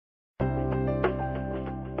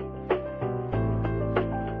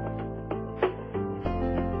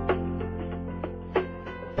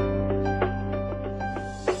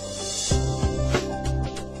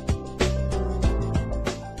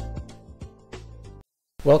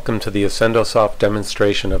Welcome to the Ascendosoft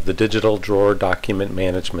demonstration of the DigitalDrawer document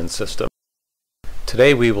management system.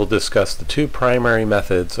 Today we will discuss the two primary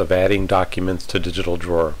methods of adding documents to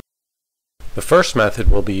DigitalDrawer. The first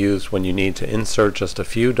method will be used when you need to insert just a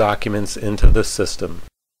few documents into the system.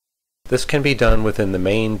 This can be done within the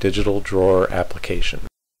main DigitalDrawer application.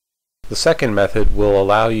 The second method will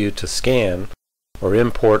allow you to scan or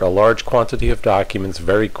import a large quantity of documents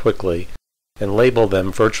very quickly and label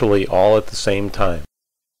them virtually all at the same time.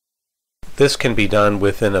 This can be done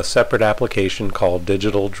within a separate application called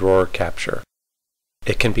DigitalDrawer Capture.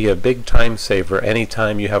 It can be a big time saver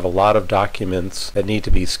anytime you have a lot of documents that need to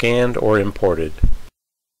be scanned or imported.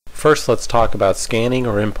 First, let's talk about scanning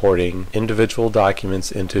or importing individual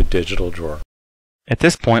documents into DigitalDrawer. At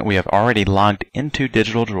this point, we have already logged into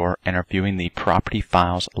DigitalDrawer and are viewing the Property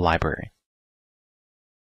Files library.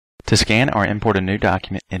 To scan or import a new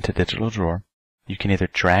document into DigitalDrawer, you can either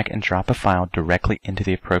drag and drop a file directly into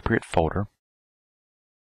the appropriate folder,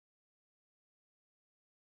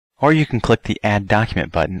 or you can click the Add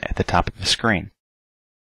Document button at the top of the screen.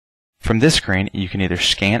 From this screen, you can either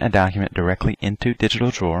scan a document directly into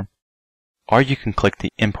DigitalDrawer, or you can click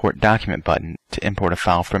the Import Document button to import a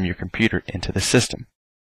file from your computer into the system.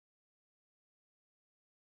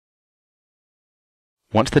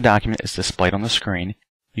 Once the document is displayed on the screen,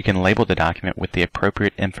 you can label the document with the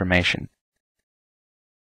appropriate information.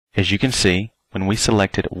 As you can see, when we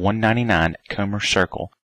selected 199 Comer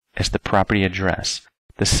Circle as the property address,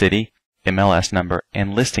 the city, MLS number,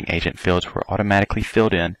 and listing agent fields were automatically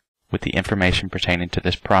filled in with the information pertaining to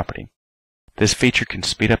this property. This feature can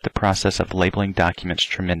speed up the process of labeling documents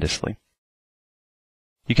tremendously.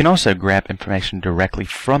 You can also grab information directly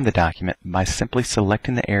from the document by simply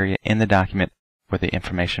selecting the area in the document where the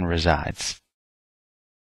information resides.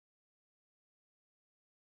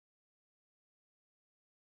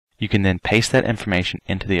 You can then paste that information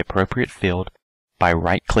into the appropriate field by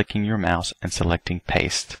right-clicking your mouse and selecting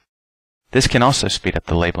Paste. This can also speed up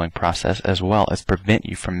the labeling process as well as prevent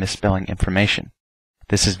you from misspelling information.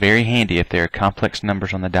 This is very handy if there are complex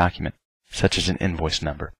numbers on the document, such as an invoice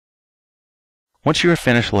number. Once you are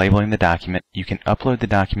finished labeling the document, you can upload the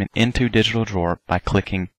document into DigitalDrawer by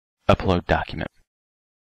clicking Upload Document.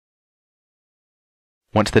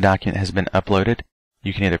 Once the document has been uploaded,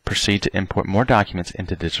 you can either proceed to import more documents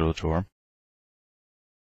into DigitalDrawer,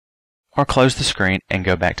 or close the screen and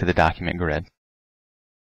go back to the document grid.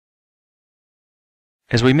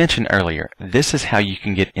 As we mentioned earlier, this is how you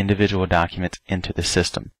can get individual documents into the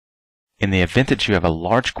system. In the event that you have a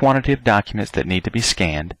large quantity of documents that need to be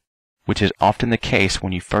scanned, which is often the case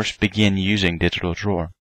when you first begin using DigitalDrawer,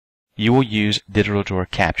 you will use DigitalDrawer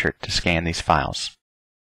Capture to scan these files.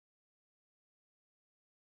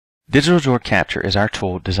 DigitalDrawer Capture is our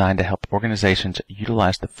tool designed to help organizations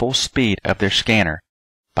utilize the full speed of their scanner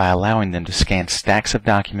by allowing them to scan stacks of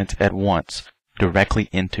documents at once directly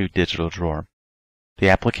into DigitalDrawer. The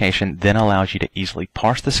application then allows you to easily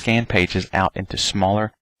parse the scanned pages out into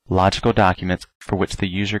smaller, logical documents for which the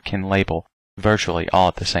user can label virtually all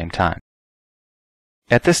at the same time.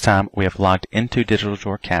 At this time, we have logged into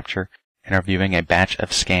DigitalDrawer Capture and are viewing a batch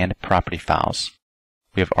of scanned property files.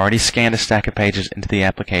 We have already scanned a stack of pages into the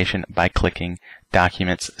application by clicking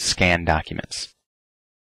Documents, Scan Documents.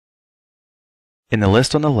 In the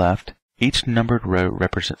list on the left, each numbered row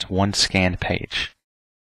represents one scanned page.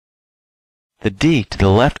 The D to the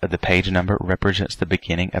left of the page number represents the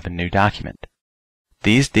beginning of a new document.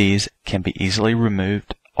 These Ds can be easily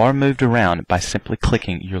removed or moved around by simply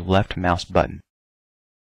clicking your left mouse button.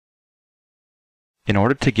 In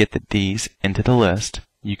order to get the Ds into the list,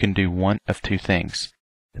 you can do one of two things.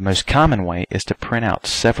 The most common way is to print out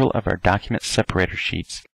several of our document separator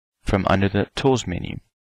sheets from under the Tools menu.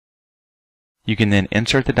 You can then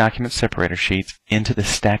insert the document separator sheets into the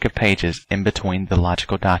stack of pages in between the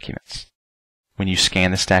logical documents. When you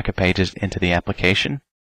scan the stack of pages into the application,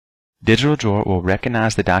 DigitalDrawer will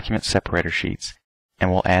recognize the document separator sheets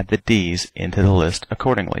and will add the Ds into the list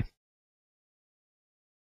accordingly.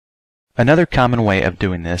 Another common way of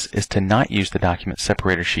doing this is to not use the document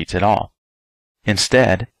separator sheets at all.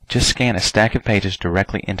 Instead, just scan a stack of pages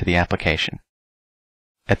directly into the application.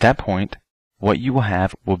 At that point, what you will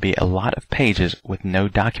have will be a lot of pages with no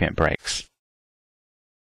document breaks.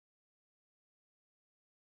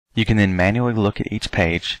 You can then manually look at each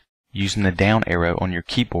page using the down arrow on your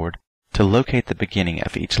keyboard to locate the beginning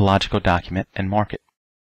of each logical document and mark it.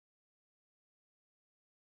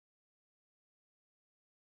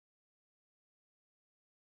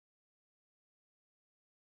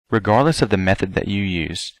 Regardless of the method that you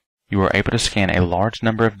use, you are able to scan a large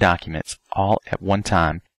number of documents all at one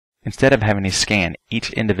time instead of having to scan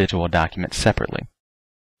each individual document separately.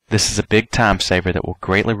 This is a big time saver that will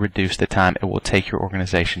greatly reduce the time it will take your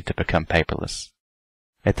organization to become paperless.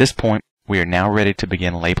 At this point, we are now ready to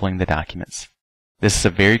begin labeling the documents. This is a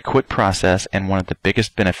very quick process and one of the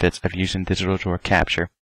biggest benefits of using DigitalDrawer Capture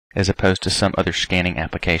as opposed to some other scanning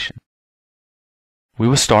application. We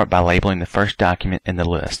will start by labeling the first document in the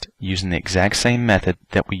list using the exact same method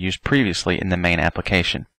that we used previously in the main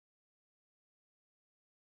application.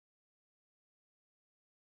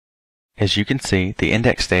 As you can see, the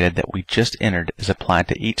index data that we just entered is applied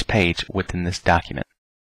to each page within this document.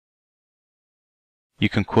 You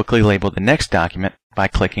can quickly label the next document by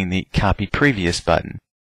clicking the Copy Previous button,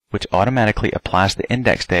 which automatically applies the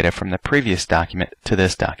index data from the previous document to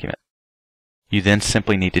this document. You then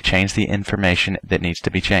simply need to change the information that needs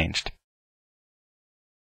to be changed.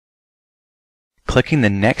 Clicking the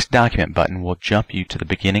Next Document button will jump you to the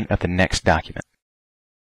beginning of the next document.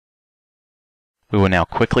 We will now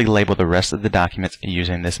quickly label the rest of the documents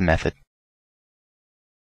using this method.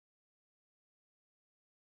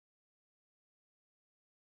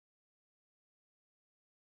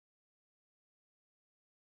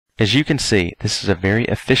 As you can see, this is a very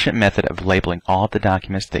efficient method of labeling all of the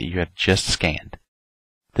documents that you have just scanned.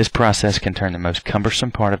 This process can turn the most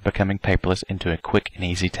cumbersome part of becoming paperless into a quick and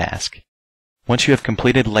easy task. Once you have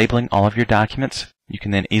completed labeling all of your documents, you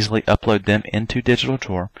can then easily upload them into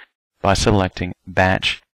DigitalDrawer by selecting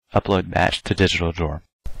Batch, Upload Batch to DigitalDrawer.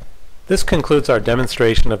 This concludes our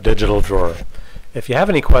demonstration of DigitalDrawer. If you have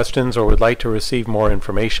any questions or would like to receive more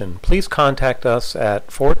information, please contact us at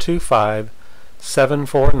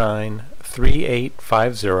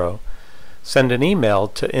 425-749-3850, send an email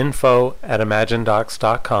to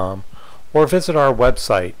info@imaginedocs.com, or visit our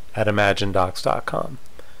website at imaginedocs.com.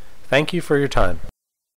 Thank you for your time.